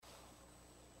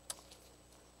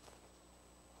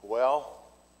Well,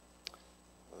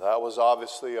 that was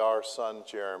obviously our son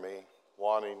Jeremy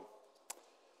wanting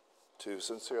to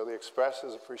sincerely express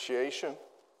his appreciation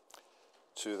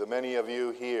to the many of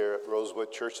you here at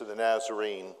Rosewood Church of the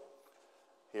Nazarene,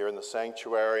 here in the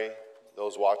sanctuary,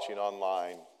 those watching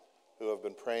online who have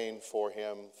been praying for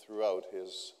him throughout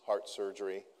his heart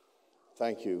surgery.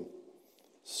 Thank you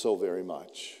so very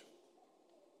much.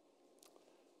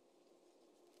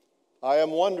 I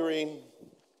am wondering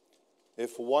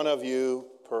if one of you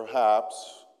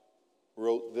perhaps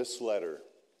wrote this letter.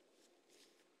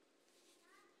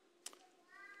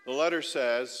 The letter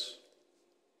says,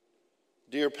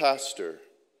 "Dear Pastor,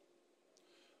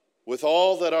 with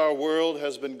all that our world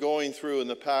has been going through in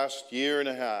the past year and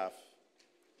a half,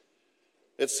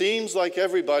 it seems like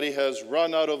everybody has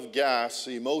run out of gas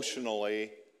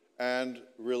emotionally and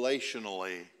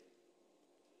relationally.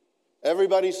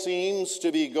 Everybody seems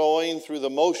to be going through the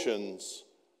motions,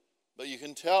 but you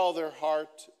can tell their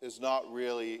heart is not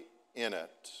really in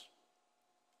it.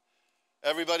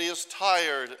 Everybody is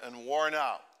tired and worn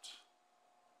out.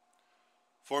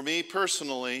 For me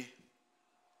personally,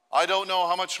 I don't know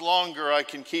how much longer I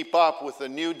can keep up with the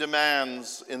new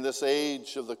demands in this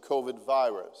age of the COVID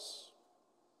virus.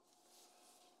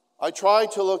 I try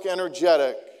to look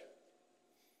energetic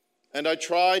and I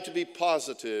try to be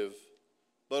positive,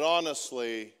 but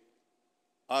honestly,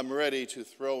 I'm ready to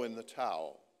throw in the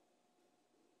towel.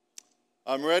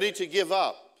 I'm ready to give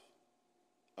up.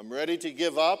 I'm ready to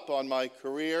give up on my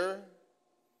career,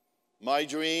 my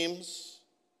dreams,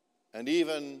 and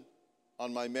even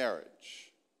on my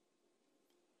marriage.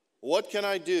 What can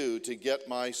I do to get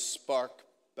my spark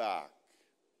back?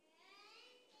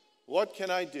 What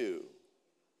can I do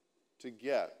to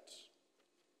get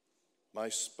my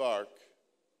spark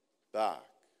back?"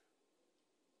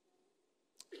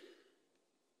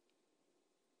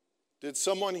 Did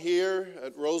someone here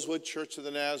at Rosewood Church of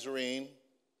the Nazarene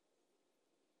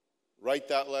write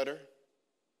that letter?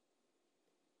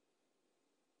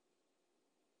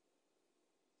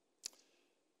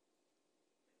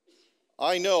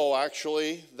 I know,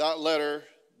 actually, that letter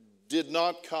did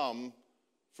not come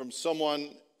from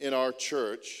someone in our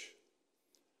church,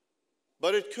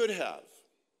 but it could have.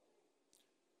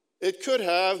 It could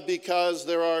have, because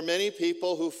there are many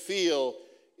people who feel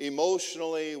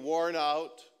emotionally worn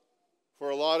out for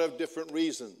a lot of different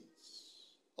reasons.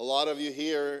 A lot of you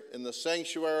here in the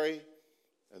sanctuary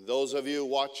and those of you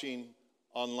watching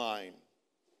online.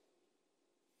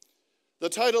 The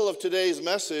title of today's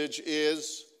message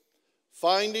is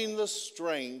 "Finding the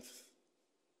Strength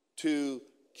to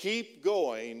Keep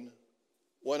Going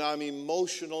When I'm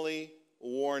Emotionally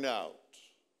Worn Out."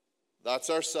 That's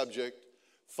our subject.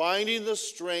 Finding the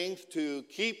strength to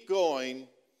keep going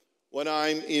when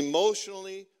I'm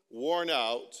emotionally worn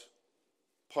out,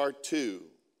 part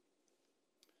 2.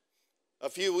 A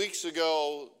few weeks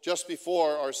ago, just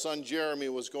before our son Jeremy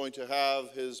was going to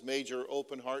have his major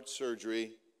open heart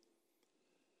surgery,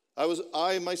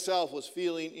 I myself was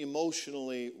feeling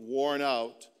emotionally worn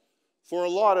out for a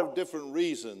lot of different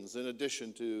reasons in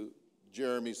addition to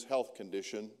Jeremy's health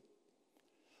condition.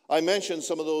 I mentioned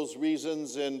some of those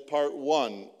reasons in part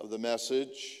 1 of the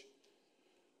message.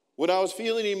 When I was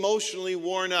feeling emotionally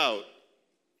worn out,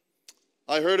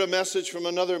 I heard a message from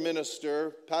another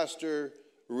minister, Pastor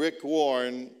Rick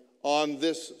Warren, on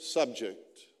this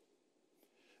subject.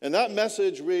 And that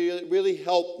message really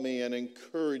helped me and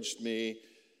encouraged me.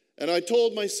 And I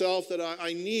told myself that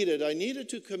I needed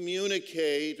to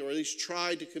communicate, or at least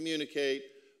try to communicate,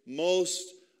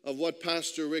 most of what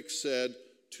Pastor Rick said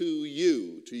to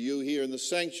you here in the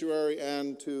sanctuary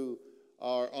and to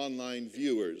our online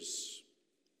viewers.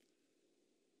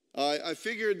 I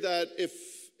figured that if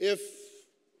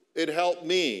it helped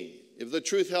me, if the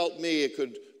truth helped me, it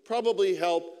could probably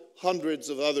help hundreds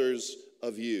of others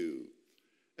of you.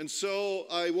 And so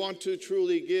I want to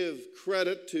truly give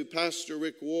credit to Pastor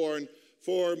Rick Warren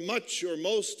for much or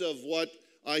most of what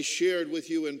I shared with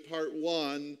you in part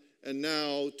 1 and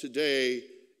now today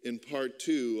in part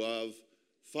 2 of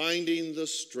finding the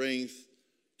strength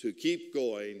to keep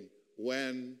going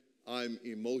when I'm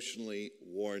emotionally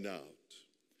worn out.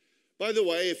 By the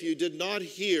way, if you did not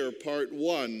hear part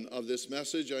 1 of this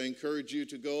message, I encourage you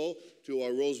to go to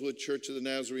our Rosewood Church of the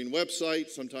Nazarene website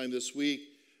sometime this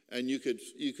week, and you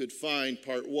could find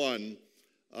part 1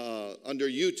 under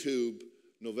YouTube,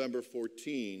 November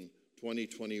 14,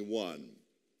 2021.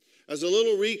 As a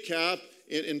little recap,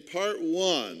 in part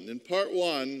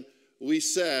 1, we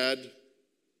said,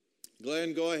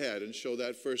 Glenn, go ahead and show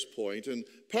that first point. In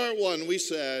part 1, we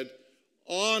said,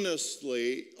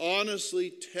 honestly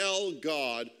tell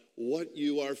God what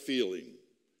you are feeling.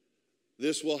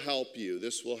 This will help you.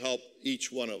 This will help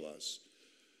each one of us.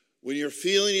 When you're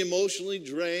feeling emotionally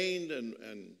drained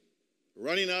and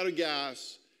running out of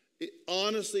gas,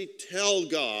 honestly tell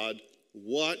God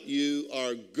what you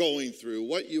are going through,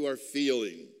 what you are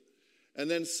feeling. And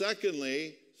then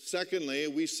secondly,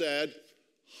 we said,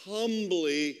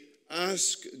 humbly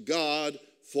ask God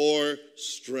for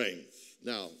strength.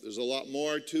 Now, there's a lot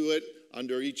more to it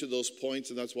under each of those points,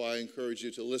 and that's why I encourage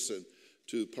you to listen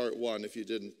to part one if you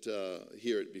didn't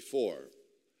hear it before.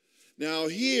 Now,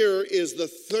 here is the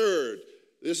third.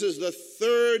 This is the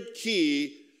third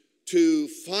key to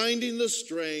finding the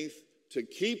strength to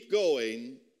keep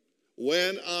going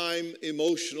when I'm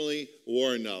emotionally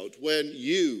worn out, when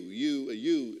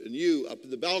you up in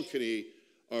the balcony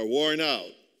are worn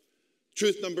out.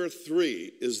 Truth number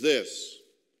 3 is this: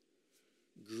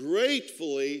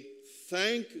 gratefully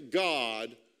thank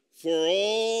God for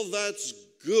all that's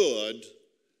good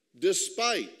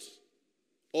despite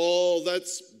all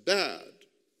that's bad.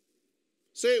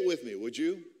 Say it with me, would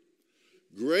you?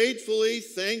 Gratefully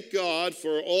thank God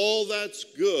for all that's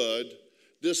good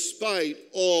despite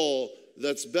all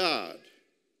that's bad.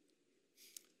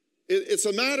 It's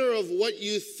a matter of what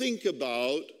you think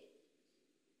about,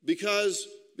 because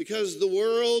the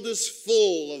world is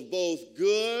full of both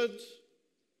good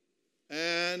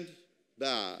and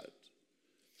bad.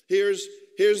 Here's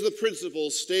the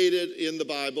principle stated in the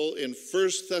Bible in 1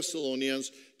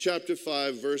 Thessalonians chapter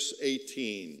 5, verse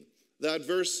 18. That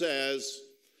verse says,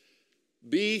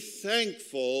 be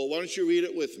thankful. Why don't you read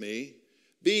it with me?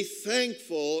 Be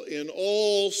thankful in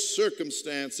all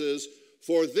circumstances,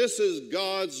 for this is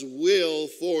God's will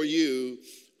for you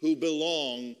who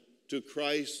belong to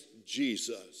Christ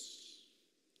Jesus.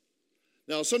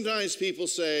 Now, sometimes people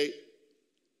say,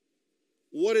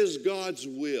 what is God's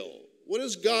will? What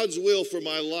is God's will for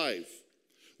my life?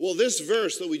 Well, this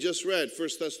verse that we just read, 1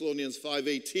 Thessalonians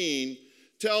 5:18,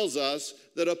 tells us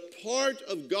that a part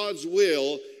of God's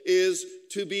will is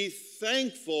to be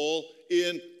thankful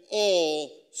in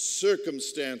all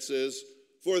circumstances,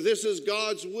 for this is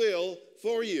God's will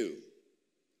for you.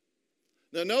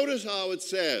 Now notice how it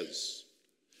says,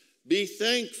 be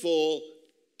thankful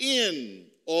in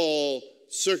all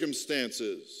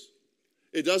circumstances.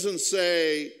 It doesn't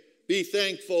say be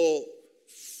thankful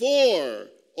for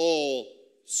all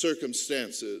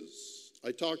circumstances.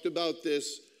 I talked about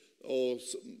this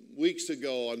weeks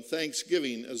ago on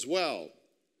Thanksgiving as well.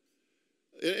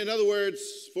 In other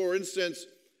words, for instance,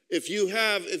 if you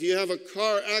have a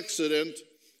car accident,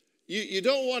 you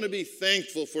don't want to be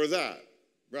thankful for that,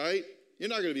 right? You're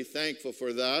not going to be thankful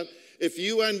for that. If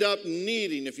you end up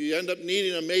needing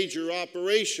a major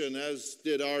operation, as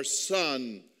did our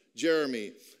son,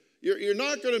 Jeremy, you're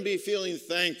not going to be feeling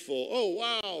thankful. Oh,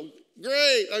 wow,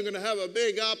 great, I'm going to have a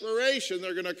big operation.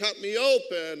 They're going to cut me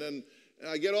open, and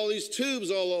I get all these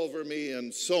tubes all over me,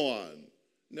 and so on.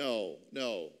 No,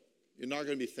 you're not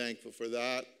going to be thankful for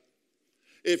that.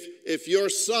 If your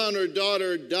son or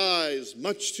daughter dies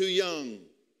much too young,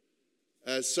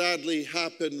 as sadly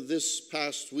happened this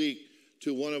past week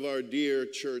to one of our dear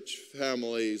church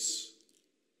families,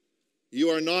 you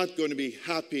are not going to be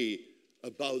happy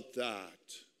about that.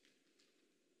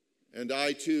 And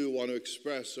I too want to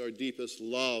express our deepest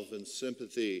love and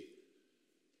sympathy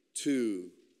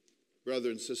to brother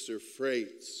and sister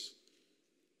Freites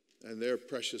and their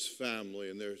precious family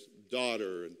and their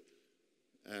daughter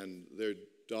and their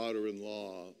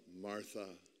daughter-in-law, Martha.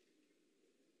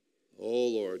 Oh,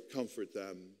 Lord, comfort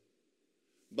them.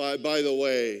 By the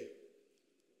way,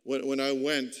 when I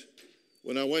went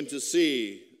to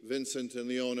see Vincent and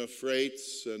Leona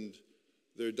Freites and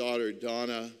their daughter,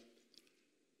 Donna,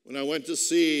 when I went to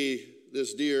see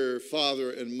this dear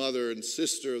father and mother and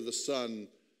sister of the son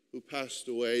who passed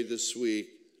away this week,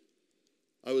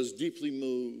 I was deeply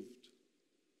moved.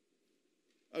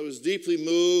 I was deeply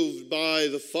moved by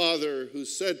the father who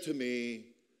said to me,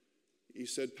 he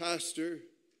said, Pastor,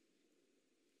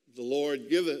 the Lord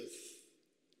giveth,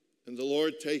 and the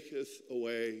Lord taketh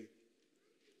away.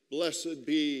 Blessed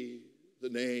be the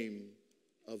name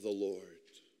of the Lord.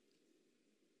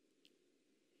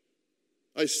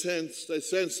 I sensed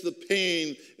the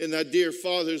pain in that dear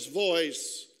father's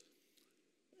voice.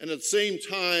 And at the same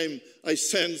time, I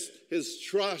sensed his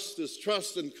trust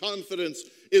and confidence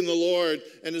in the Lord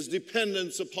and his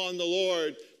dependence upon the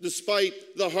Lord despite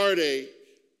the heartache.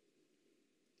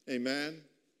 Amen.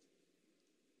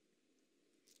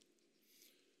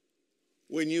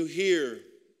 When you hear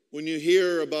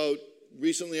about,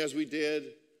 recently as we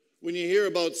did, when you hear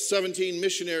about 17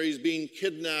 missionaries being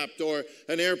kidnapped or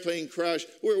an airplane crash,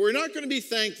 we're not going to be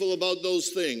thankful about those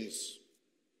things.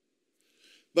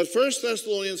 But 1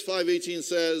 Thessalonians 5:18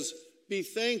 says, Be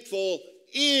thankful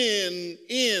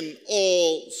in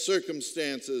all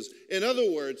circumstances. In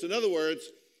other words,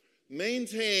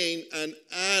 maintain an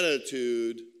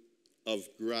attitude of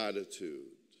gratitude.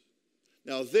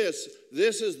 Now this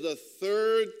is the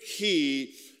third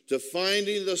key to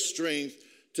finding the strength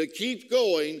to keep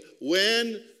going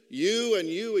when you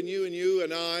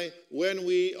and I, when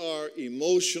we are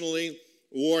emotionally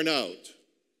worn out.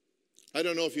 I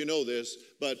don't know if you know this,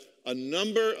 but a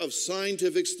number of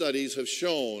scientific studies have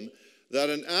shown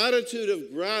that an attitude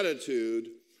of gratitude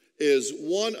is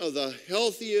one of the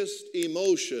healthiest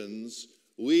emotions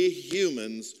we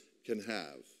humans can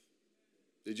have.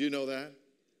 Did you know that?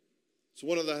 It's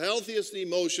one of the healthiest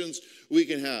emotions we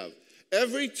can have.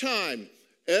 Every time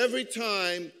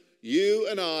you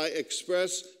and I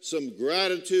express some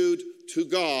gratitude to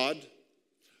God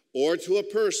or to a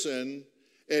person,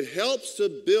 it helps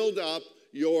to build up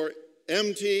your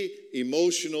empty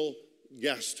emotional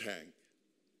gas tank.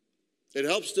 It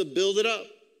helps to build it up.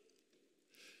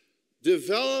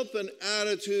 Develop an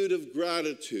attitude of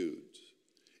gratitude.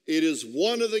 It is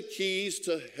one of the keys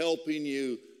to helping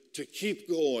you to keep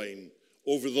going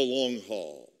over the long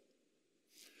haul.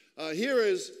 Here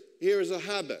is a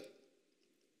habit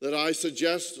that I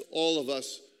suggest all of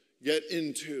us get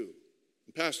into.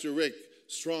 Pastor Rick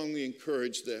strongly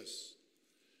encouraged this.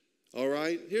 All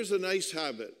right? Here's a nice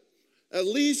habit. At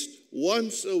least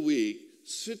once a week,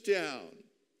 sit down.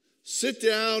 Sit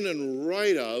down and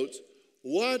write out,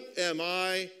 what am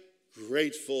I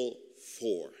grateful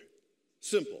for?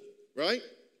 Simple, right?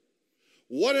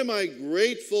 What am I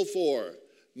grateful for?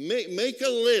 Make a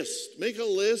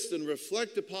list and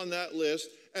reflect upon that list,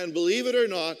 and believe it or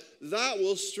not, that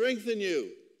will strengthen you.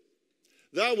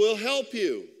 That will help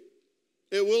you.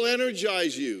 It will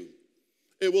energize you.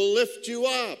 It will lift you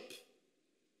up.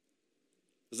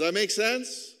 Does that make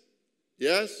sense?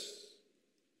 Yes?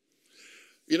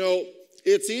 You know,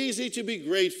 it's easy to be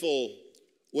grateful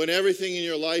when everything in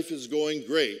your life is going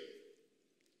great.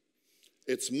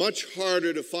 It's much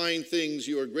harder to find things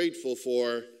you are grateful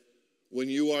for when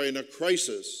you are in a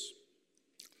crisis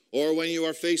or when you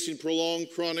are facing prolonged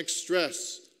chronic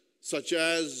stress, such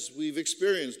as we've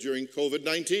experienced during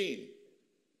COVID-19.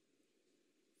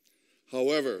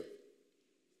 However,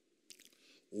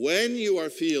 when you are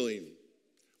feeling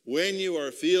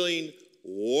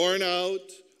worn out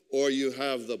or you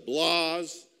have the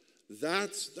blahs,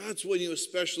 that's when you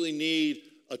especially need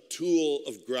a tool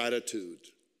of gratitude.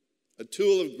 A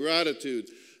tool of gratitude.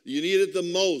 You need it the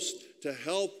most to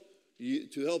help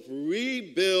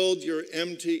rebuild your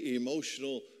empty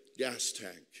emotional gas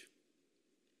tank.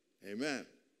 Amen.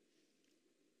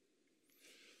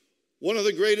 One of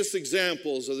the greatest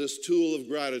examples of this tool of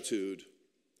gratitude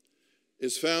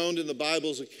is found in the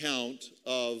Bible's account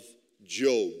of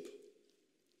Job.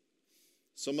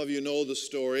 Some of you know the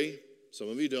story, some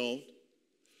of you don't.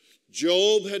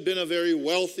 Job had been a very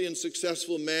wealthy and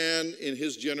successful man in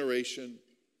his generation,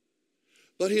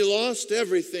 but he lost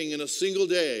everything in a single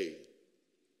day,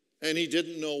 and he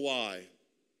didn't know why.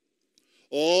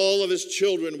 All of his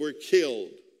children were killed.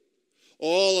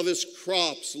 All of his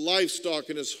crops,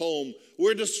 livestock in his home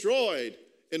were destroyed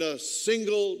in a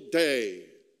single day.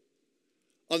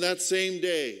 On that same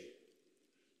day,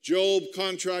 Job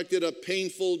contracted a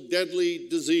painful, deadly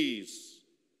disease.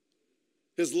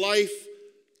 His life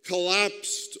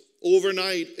collapsed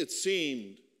overnight, it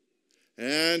seemed,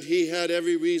 and he had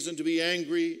every reason to be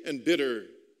angry and bitter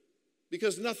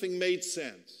because nothing made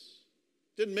sense.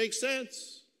 Didn't make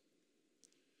sense.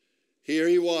 Here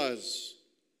he was,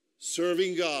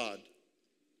 serving God,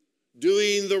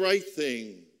 doing the right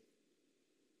thing.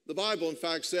 The Bible, in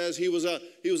fact, says he was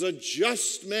a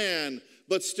just man,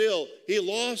 but still, he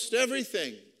lost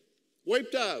everything,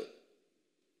 wiped out.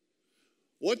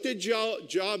 What did Job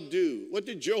do? What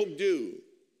did Job do?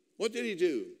 What did he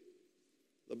do?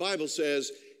 The Bible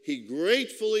says he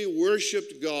gratefully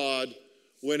worshiped God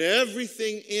when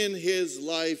everything in his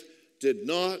life did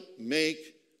not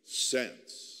make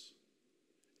sense.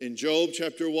 In Job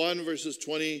chapter 1, verses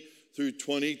 20 through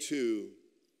 22,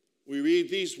 we read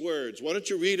these words. Why don't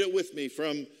you read it with me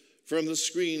from the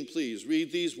screen, please?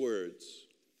 Read these words.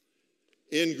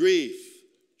 In grief,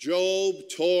 Job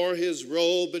tore his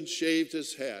robe and shaved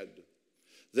his head.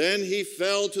 Then he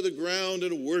fell to the ground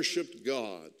and worshiped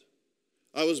God.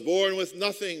 I was born with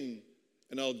nothing,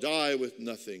 and I'll die with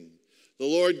nothing. The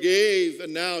Lord gave,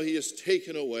 and now he has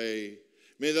taken away.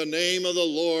 May the name of the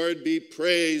Lord be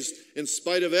praised in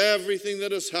spite of everything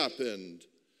that has happened.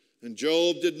 And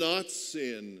Job did not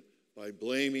sin by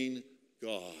blaming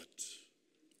God.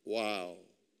 Wow.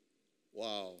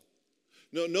 Wow.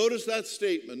 No, notice that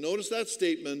statement.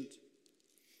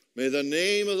 May the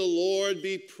name of the Lord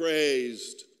be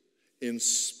praised in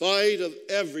spite of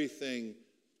everything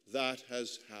that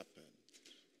has happened.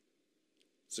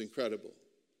 It's incredible.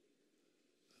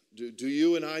 Do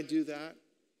you and I do that?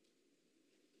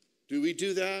 Do we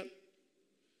do that?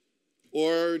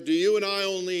 Or do you and I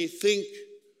only think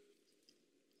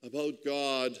about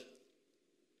God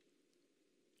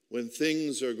when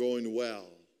things are going well?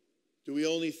 Do we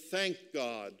only thank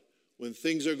God when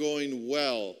things are going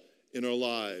well in our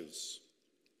lives?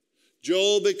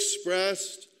 Job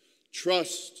expressed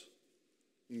trust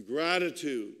and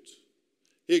gratitude.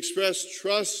 He expressed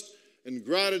trust and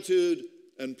gratitude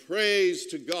and praise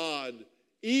to God,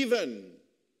 even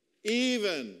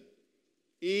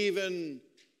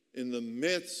in the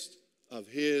midst of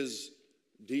his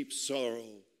deep sorrow,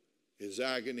 his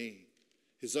agony,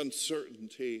 his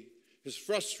uncertainty, his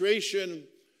frustration,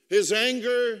 his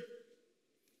anger,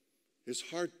 his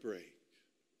heartbreak.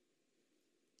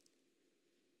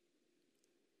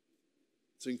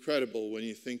 It's incredible when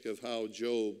you think of how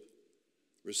Job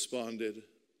responded.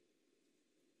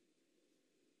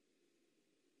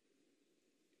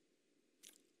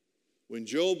 When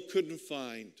Job couldn't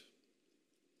find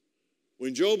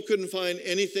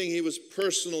anything he was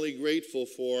personally grateful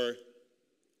for,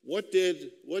 what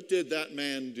did that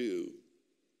man do?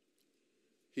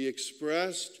 He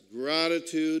expressed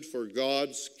gratitude for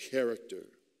God's character.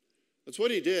 That's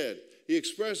what he did. He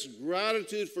expressed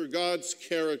gratitude for God's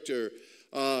character.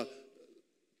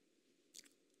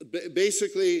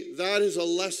 Basically, that is a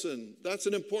lesson. That's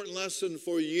an important lesson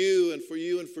for you and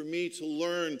for me to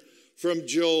learn from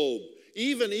Job.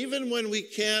 Even when we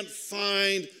can't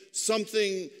find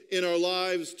something in our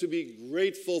lives to be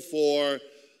grateful for,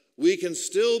 we can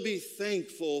still be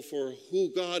thankful for who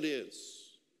God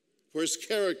is, for his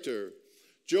character.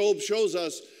 Job shows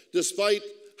us, despite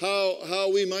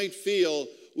how we might feel,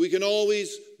 we can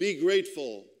always be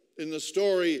grateful. In the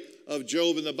story of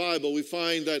Job in the Bible, we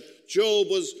find that Job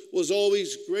was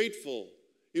always grateful.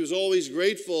 He was always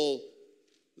grateful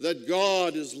that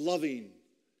God is loving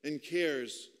and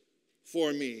cares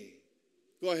for me.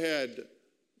 Go ahead,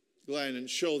 Glenn, and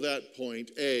show that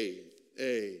point.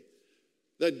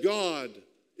 That God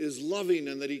is loving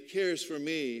and that he cares for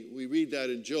me. We read that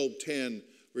in Job 10,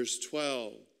 verse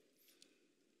 12.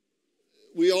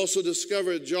 We also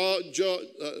discovered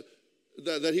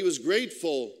that he was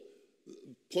grateful.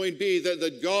 Point B,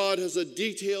 that God has a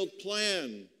detailed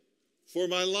plan for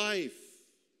my life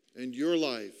and your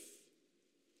life.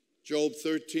 Job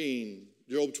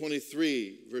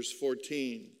 23, verse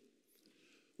 14.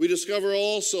 We discover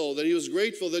also that he was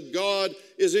grateful that God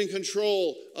is in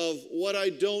control of what I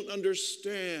don't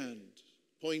understand.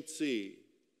 Point C.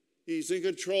 He's in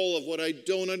control of what I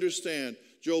don't understand.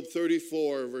 Job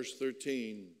 34, verse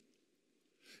 13.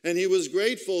 And he was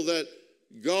grateful that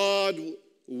God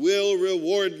will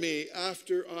reward me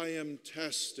after I am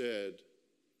tested.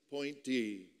 Point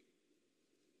D.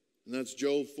 And that's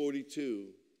Job 42,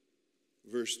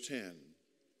 verse 10.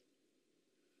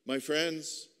 My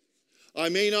friends, I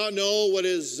may not know what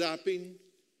is zapping.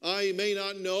 I may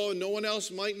not know, and no one else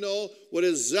might know what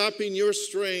is zapping your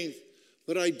strength.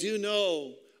 But I do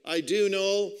know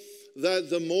that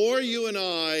the more you and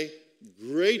I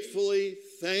gratefully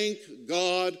thank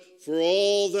God for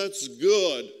all that's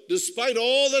good, despite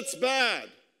all that's bad,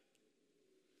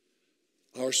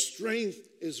 our strength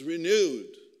is renewed.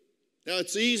 Now,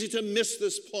 it's easy to miss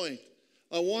this point.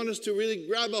 I want us to really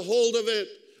grab a hold of it,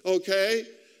 okay?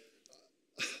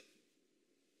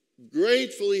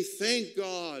 Gratefully thank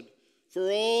God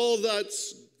for all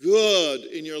that's good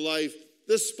in your life,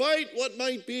 despite what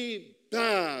might be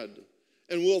bad.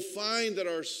 And we'll find that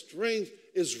our strength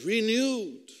is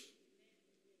renewed.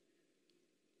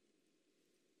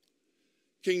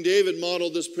 King David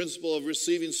modeled this principle of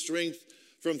receiving strength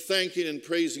from thanking and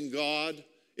praising God.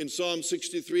 In Psalm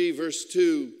 63, verse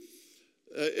 2,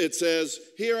 it says,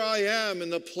 "Here I am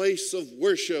in the place of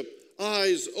worship,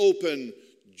 eyes open,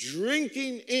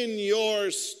 drinking in your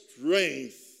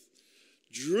strength."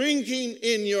 Drinking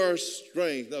in your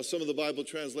strength. Now, some of the Bible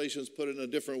translations put it in a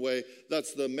different way.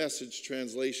 That's the Message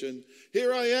translation.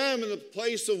 Here I am in the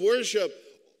place of worship,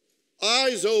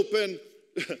 eyes open,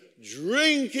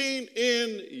 drinking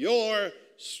in your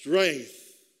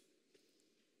strength.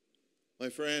 My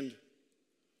friend,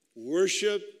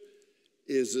 worship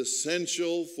is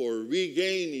essential for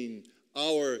regaining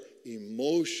our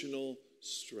emotional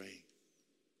strength.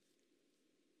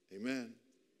 Amen.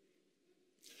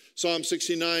 Psalm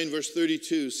 69, verse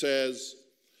 32 says,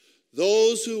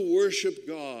 "Those who worship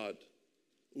God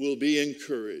will be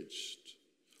encouraged."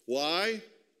 Why?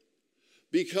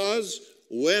 Because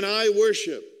when I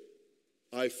worship,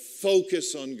 I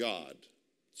focus on God.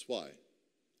 That's why.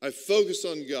 I focus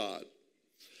on God.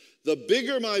 The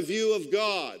bigger my view of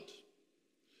God,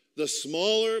 the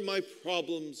smaller my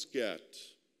problems get.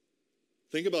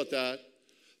 Think about that.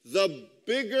 The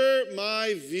bigger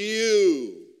my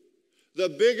view, the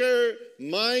bigger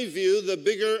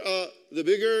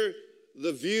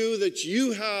the view that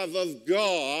you have of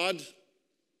God,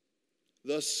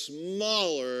 the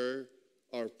smaller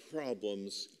our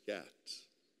problems get.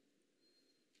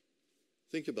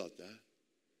 Think about that.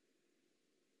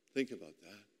 Think about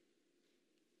that.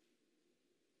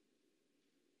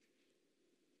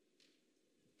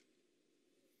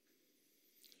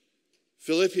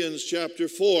 Philippians chapter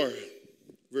 4,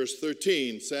 verse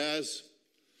 13 says,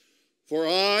 "For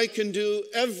I can do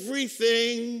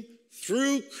everything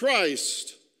through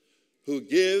Christ who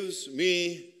gives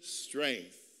me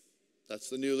strength." That's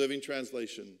the New Living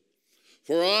Translation.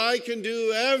 For I can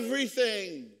do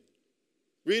everything.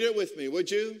 Read it with me,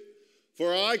 would you?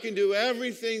 For I can do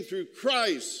everything through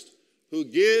Christ who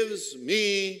gives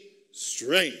me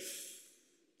strength.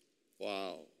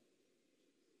 Wow.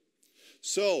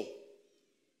 So,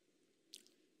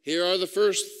 here are the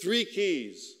first 3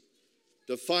 keys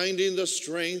to finding the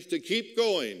strength to keep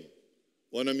going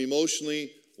when I'm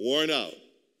emotionally worn out.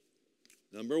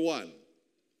 Number 1,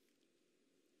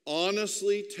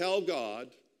 honestly tell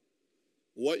God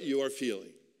what you are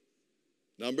feeling.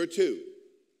 Number 2,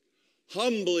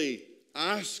 humbly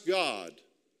ask God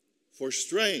for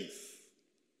strength.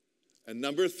 And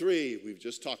number 3, we've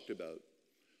just talked about,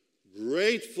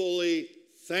 gratefully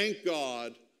thank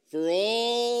God for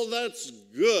all that's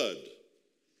good,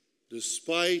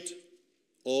 despite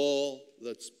all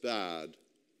that's bad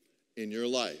in your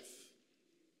life.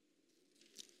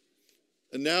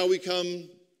 And now we come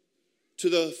to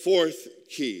the 4th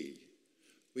key.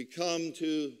 We come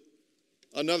to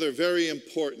another very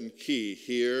important key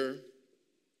here.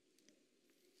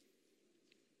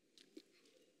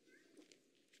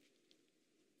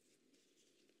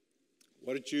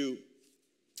 Why don't you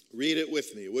read it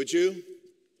with me, would you?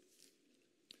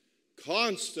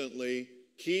 Constantly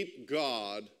keep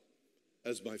God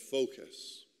as my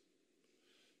focus.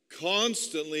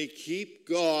 Constantly keep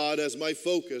God as my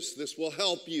focus. This will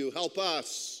help you, help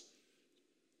us,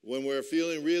 when we're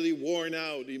feeling really worn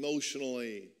out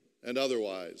emotionally and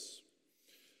otherwise.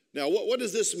 Now, what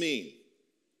does this mean?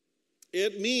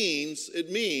 It means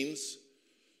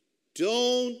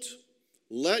don't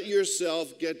let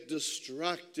yourself get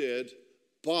distracted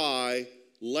by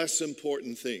less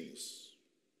important things.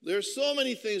 There's so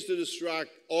many things to distract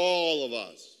all of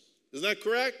us. Isn't that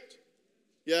correct?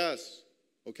 Yes.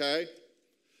 Okay.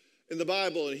 In the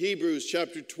Bible, in Hebrews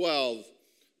chapter 12,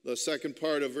 the second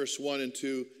part of verse 1 and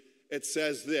 2, it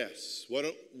says this. Why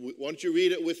don't you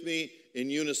read it with me in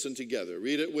unison together?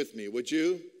 Read it with me, would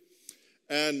you?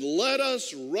 And let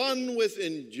us run with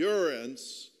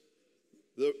endurance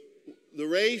the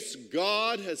race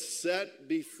God has set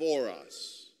before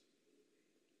us.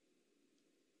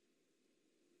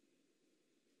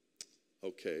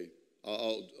 Okay,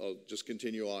 I'll just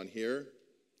continue on here.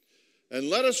 And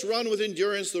let us run with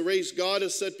endurance the race God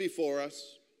has set before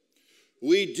us.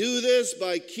 We do this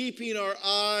by keeping our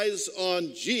eyes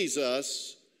on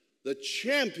Jesus, the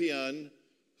champion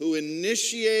who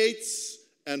initiates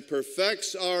and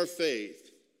perfects our faith.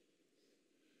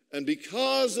 And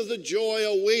because of the joy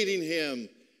awaiting him,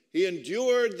 he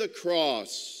endured the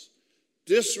cross,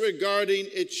 disregarding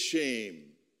its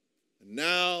shame. And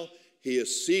now he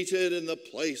is seated in the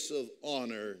place of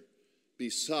honor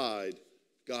beside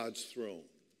God's throne.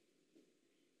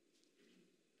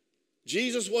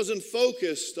 Jesus wasn't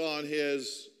focused on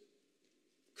his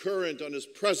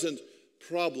present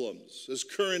problems, his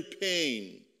current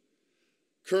pain,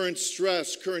 current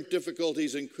stress, current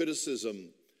difficulties and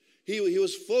criticism. He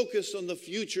was focused on the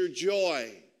future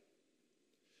joy.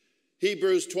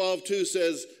 Hebrews 12:2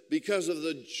 says, because of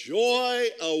the joy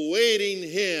awaiting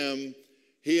him,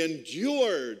 he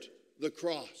endured the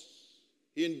cross.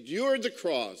 He endured the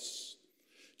cross.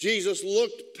 Jesus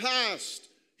looked past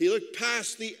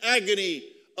the agony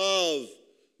of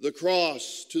the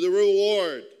cross to the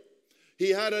reward.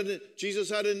 Jesus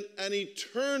had an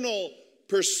eternal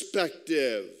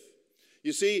perspective.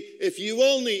 You see, if you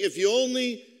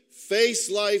only face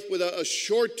life with a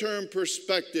short-term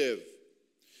perspective,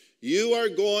 you're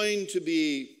going to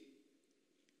be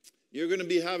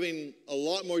having a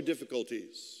lot more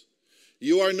difficulties.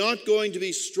 You are not going to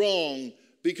be strong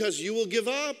because you will give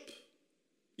up.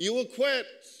 You will quit.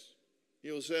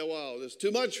 You will say, wow, this is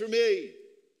too much for me.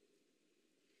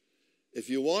 If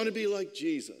you want to be like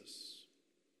Jesus,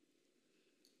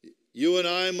 you and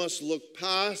I must look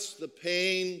past the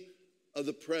pain of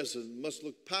the present. Must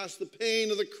look past the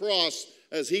pain of the cross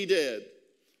as he did.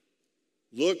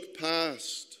 Look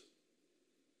past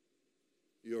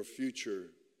your future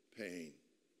pain.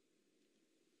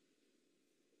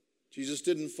 Jesus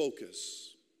didn't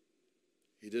focus.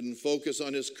 He didn't focus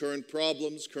on his current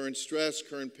problems, current stress,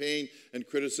 current pain, and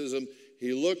criticism.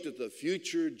 He looked at the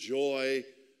future joy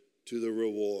to the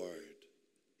reward.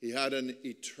 He had an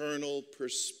eternal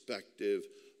perspective,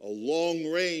 a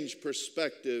long-range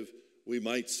perspective, we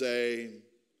might say.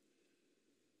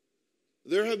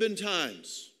 There have been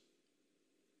times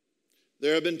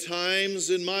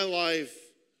in my life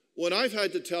when I've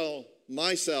had to tell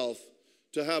myself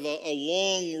to have a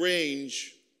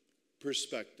long-range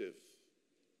perspective.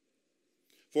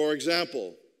 For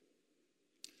example,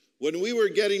 when we were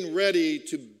getting ready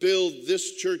to build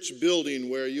this church building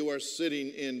where you are sitting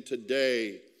in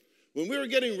today, when we were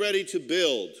getting ready to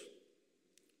build,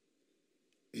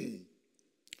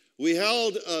 we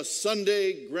held a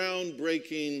Sunday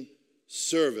groundbreaking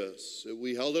service.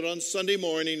 We held it on Sunday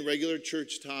morning, regular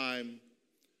church time.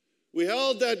 We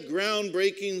held that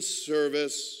groundbreaking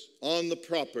service on the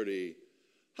property.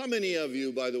 How many of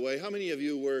you, by the way,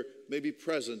 were maybe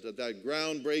present at that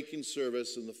groundbreaking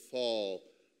service in the fall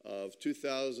of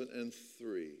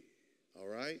 2003? All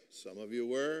right, some of you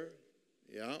were.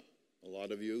 Yeah, a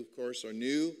lot of you, of course, are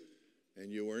new,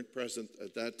 and you weren't present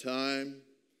at that time.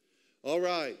 All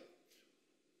right.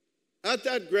 At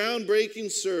that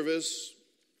groundbreaking service,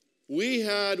 we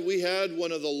had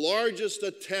one of the largest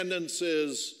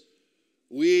attendances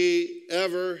we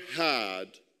ever had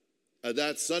at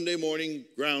that Sunday morning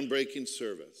groundbreaking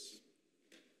service.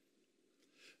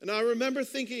 And I remember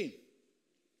thinking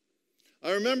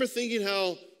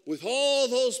how with all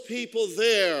those people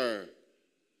there,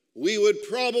 we would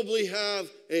probably have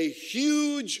a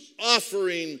huge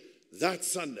offering that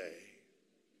Sunday.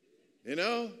 You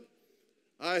know?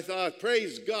 I thought,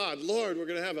 praise God, Lord, we're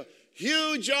going to have a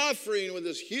huge offering with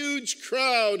this huge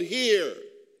crowd here.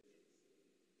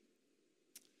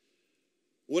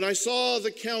 When I saw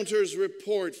the counter's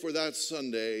report for that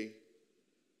Sunday,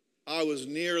 I was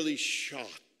nearly shocked.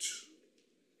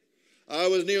 I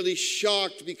was nearly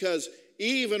shocked because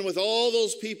even with all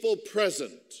those people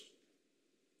present,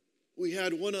 we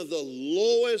had one of the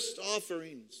lowest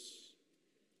offerings.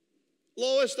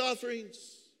 Lowest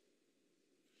offerings.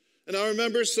 And I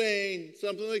remember saying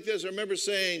something like this. I remember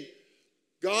saying,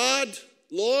 God,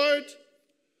 Lord,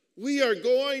 we are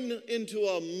going into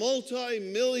a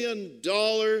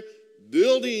multi-million-dollar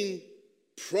building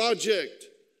project.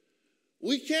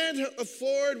 We can't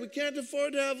afford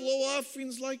to have low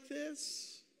offerings like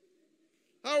this.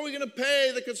 How are we going to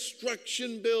pay the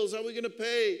construction bills? How are we going to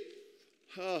pay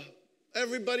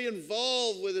everybody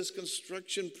involved with this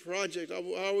construction project? How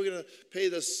are we going to pay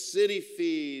the city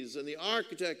fees and the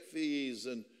architect fees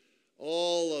and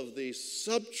all of the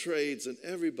sub-trades and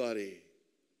everybody?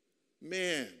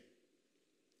 Man,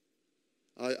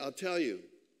 I'll tell you,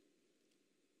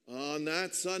 on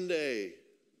that Sunday,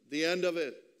 the end of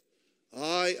it,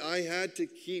 I had to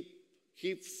keep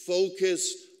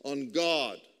focused on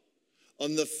God,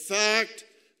 on the fact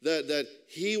that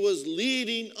He was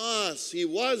leading us. He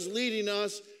was leading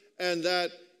us, and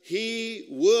that He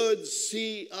would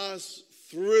see us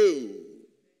through.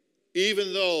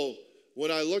 Even though when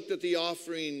I looked at the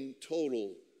offering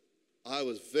total, I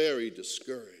was very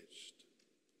discouraged.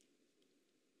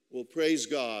 Well, praise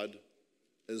God.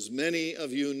 As many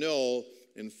of you know,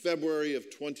 in February of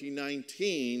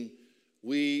 2019,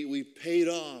 we paid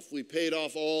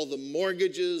off all the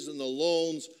mortgages and the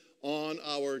loans on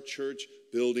our church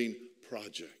building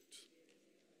project.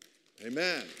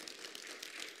 Amen.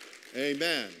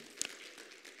 Amen.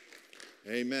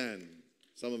 Amen.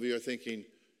 Some of you are thinking,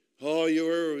 oh, you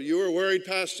were worried,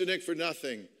 Pastor Nick, for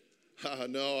nothing.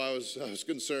 No, I was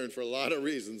concerned for a lot of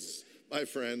reasons, my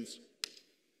friends.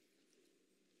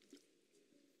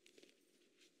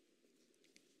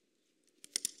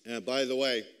 And by the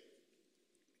way,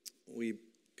 we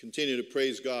continue to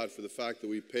praise God for the fact that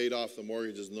we paid off the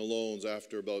mortgages and the loans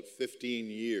after about 15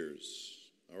 years.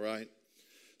 All right?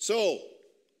 So,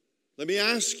 let me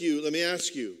ask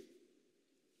you,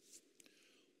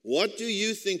 what do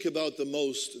you think about the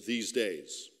most these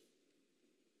days?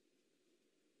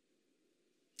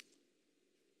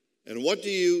 And what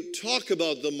do you talk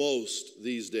about the most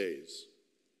these days?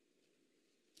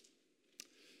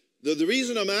 The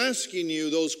reason I'm asking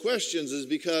you those questions is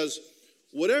because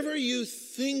whatever you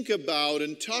think about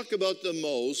and talk about the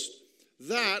most,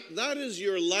 that is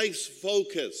your life's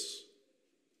focus.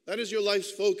 That is your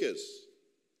life's focus.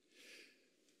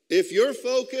 If your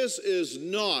focus is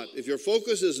not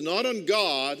on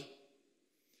God,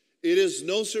 it is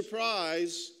no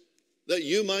surprise that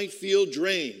you might feel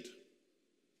drained.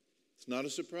 It's not a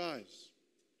surprise.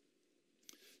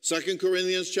 2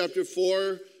 Corinthians chapter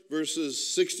 4,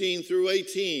 verses 16 through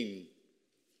 18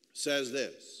 says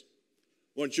this.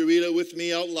 Won't you read it with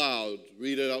me out loud?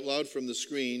 Read it out loud from the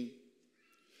screen.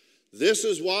 This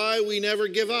is why we never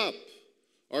give up.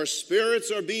 Our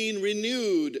spirits are being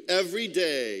renewed every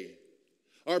day.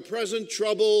 Our present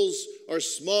troubles are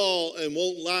small and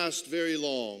won't last very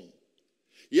long.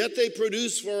 Yet they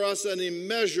produce for us an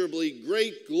immeasurably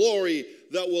great glory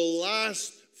that will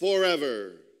last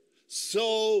forever.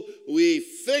 So we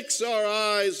fix our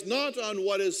eyes not on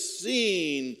what is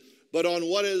seen, but on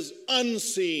what is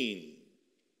unseen.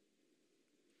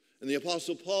 And the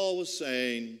Apostle Paul was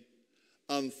saying,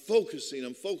 I'm focusing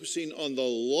on the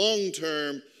long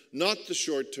term, not the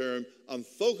short term. I'm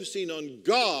focusing on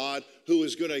God, who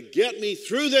is going to get me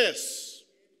through this,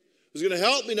 who's going to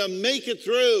help me to make it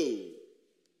through.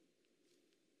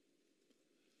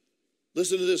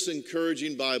 Listen to this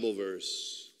encouraging Bible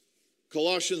verse.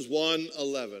 Colossians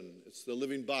 1:11. It's the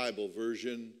Living Bible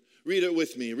version. Read it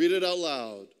with me. Read it out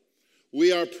loud.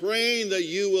 We are praying that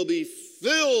you will be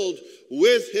filled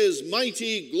with his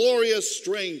mighty, glorious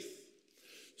strength,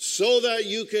 so that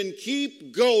you can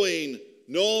keep going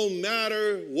no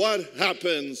matter what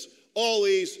happens,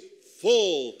 always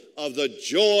full of the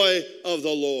joy of the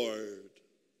Lord.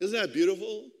 Isn't that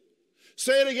beautiful?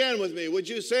 Say it again with me. Would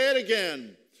you say it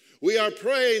again? We are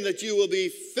praying that you will be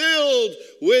filled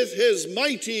with his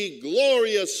mighty,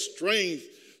 glorious strength,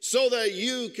 so that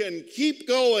you can keep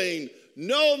going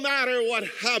no matter what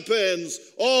happens,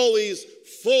 always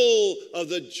full of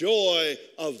the joy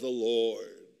of the Lord.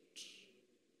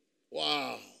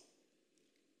 Wow.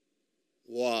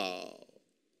 Wow.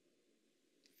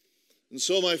 And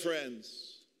so, my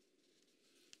friends,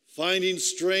 finding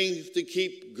strength to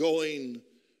keep going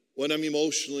when I'm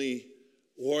emotionally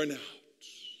worn out.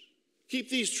 Keep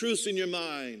these truths in your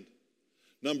mind.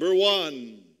 Number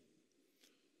one,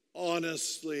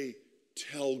 honestly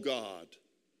tell God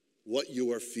what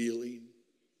you are feeling.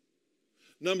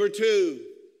 Number two,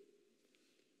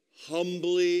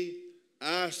 humbly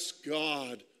ask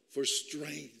God for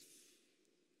strength.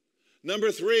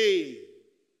 Number three,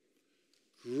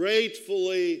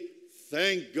 gratefully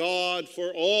thank God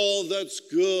for all that's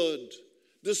good,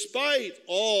 despite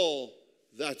all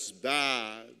that's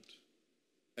bad.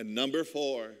 And number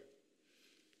four,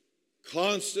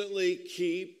 constantly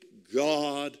keep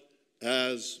God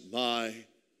as my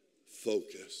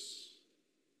focus.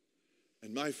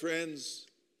 And my friends,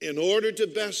 in order to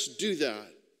best do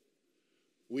that,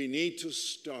 we need to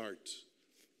start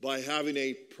by having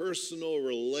a personal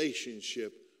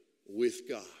relationship with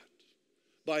God.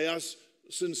 By us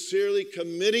sincerely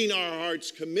committing our hearts,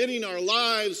 committing our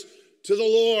lives to the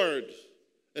Lord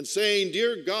and saying,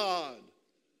 Dear God,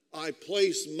 I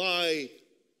place my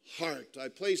heart, I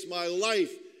place my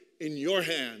life in your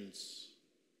hands.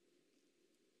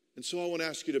 And so I want to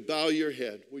ask you to bow your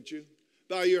head, would you?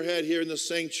 Bow your head here in the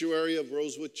sanctuary of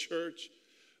Rosewood Church.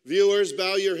 Viewers,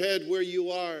 bow your head where you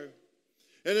are.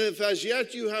 And if as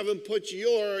yet you haven't put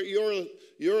your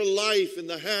life in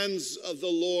the hands of the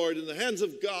Lord, in the hands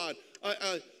of God,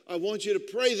 I want you to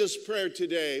pray this prayer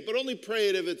today. But only pray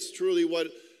it if it's truly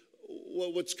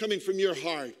what's coming from your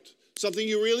heart. Something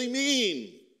you really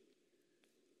mean.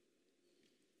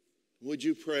 Would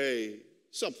you pray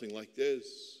something like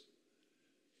this?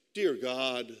 Dear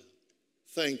God,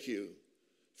 thank you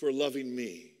for loving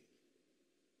me.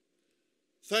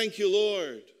 Thank you,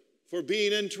 Lord, for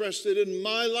being interested in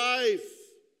my life.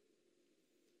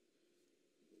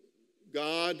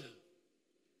 God,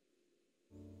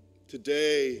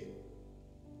 today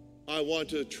I want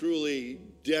to truly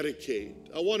dedicate.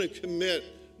 I want to commit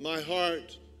my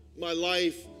heart, my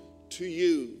life to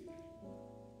you.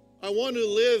 I want to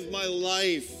live my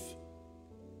life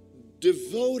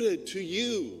devoted to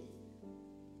you.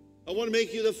 I want to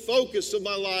make you the focus of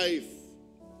my life.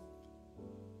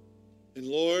 And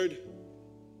Lord,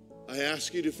 I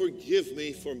ask you to forgive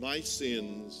me for my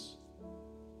sins.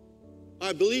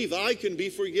 I believe I can be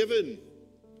forgiven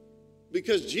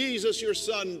because Jesus, your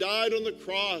Son, died on the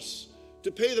cross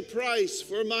to pay the price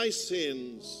for my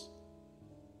sins.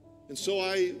 And so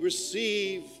I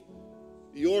receive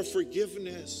your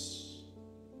forgiveness.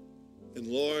 And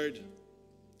Lord,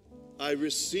 I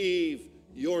receive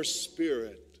your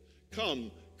Spirit.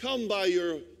 Come by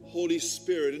your Holy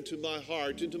Spirit into my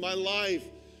heart, into my life,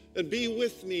 and be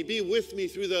with me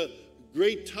through the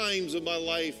great times of my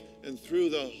life and through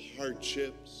the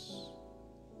hardships.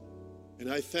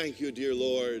 And I thank you, dear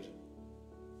Lord,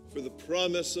 for the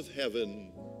promise of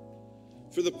heaven,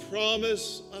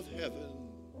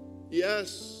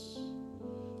 Yes,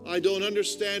 I don't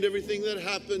understand everything that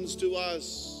happens to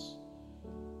us,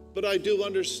 but I do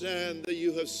understand that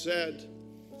you have said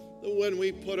that when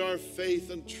we put our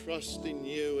faith and trust in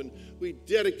you and we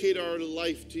dedicate our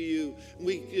life to you and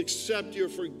we accept your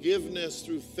forgiveness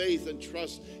through faith and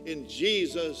trust in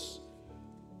Jesus,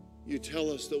 you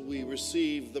tell us that we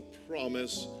receive the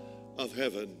promise of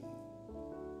heaven.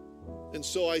 And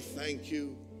so I thank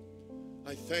you.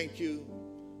 I thank you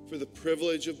for the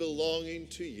privilege of belonging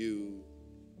to you.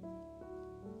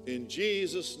 In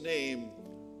Jesus' name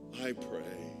I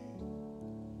pray.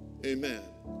 Amen.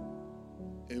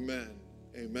 Amen.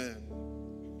 Amen.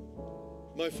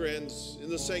 My friends, in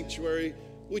the sanctuary,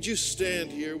 would you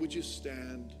stand here? Would you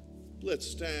stand? Let's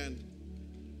stand.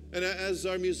 And as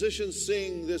our musicians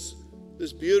sing this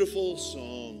beautiful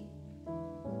song,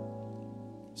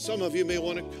 some of you may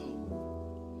want to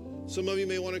come. Some of you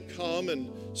may want to come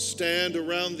and stand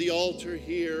around the altar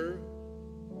here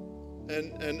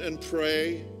and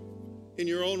pray. In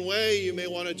your own way, you may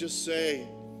want to just say,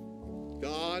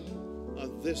 God,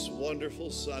 on this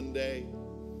wonderful Sunday,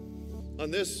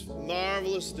 on this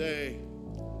marvelous day,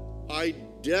 I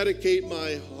dedicate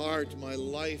my heart, my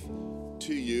life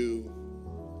to you.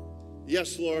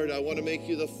 Yes, Lord, I want to make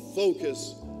you the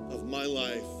focus of my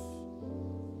life.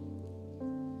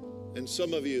 And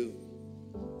some of you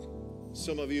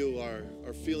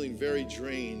are feeling very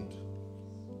drained,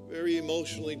 very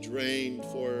emotionally drained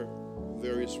for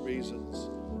various reasons.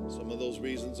 Some of those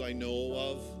reasons I know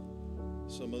of.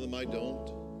 Some of them I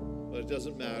don't, but it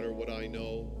doesn't matter what I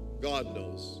know. God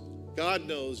knows. God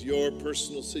knows your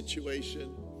personal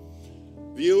situation.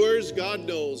 Viewers, God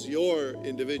knows your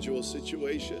individual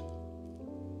situation.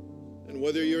 And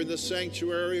whether you're in the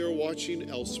sanctuary or watching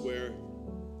elsewhere,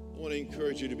 I want to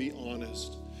encourage you to be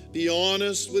honest. Be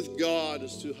honest with God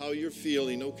as to how you're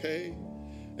feeling, okay?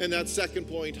 And that second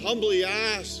point, humbly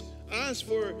ask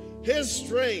for His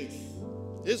strength.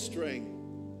 His strength.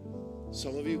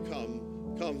 Some of you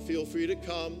come, feel free to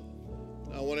come.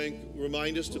 I want to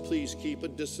remind us to please keep a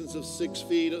distance of 6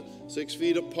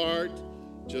 feet apart.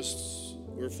 Just,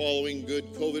 we're following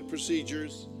good COVID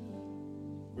procedures.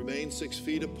 Remain 6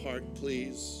 feet apart,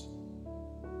 please.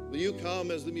 Will you come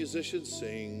as the musicians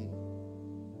sing?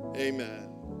 Amen.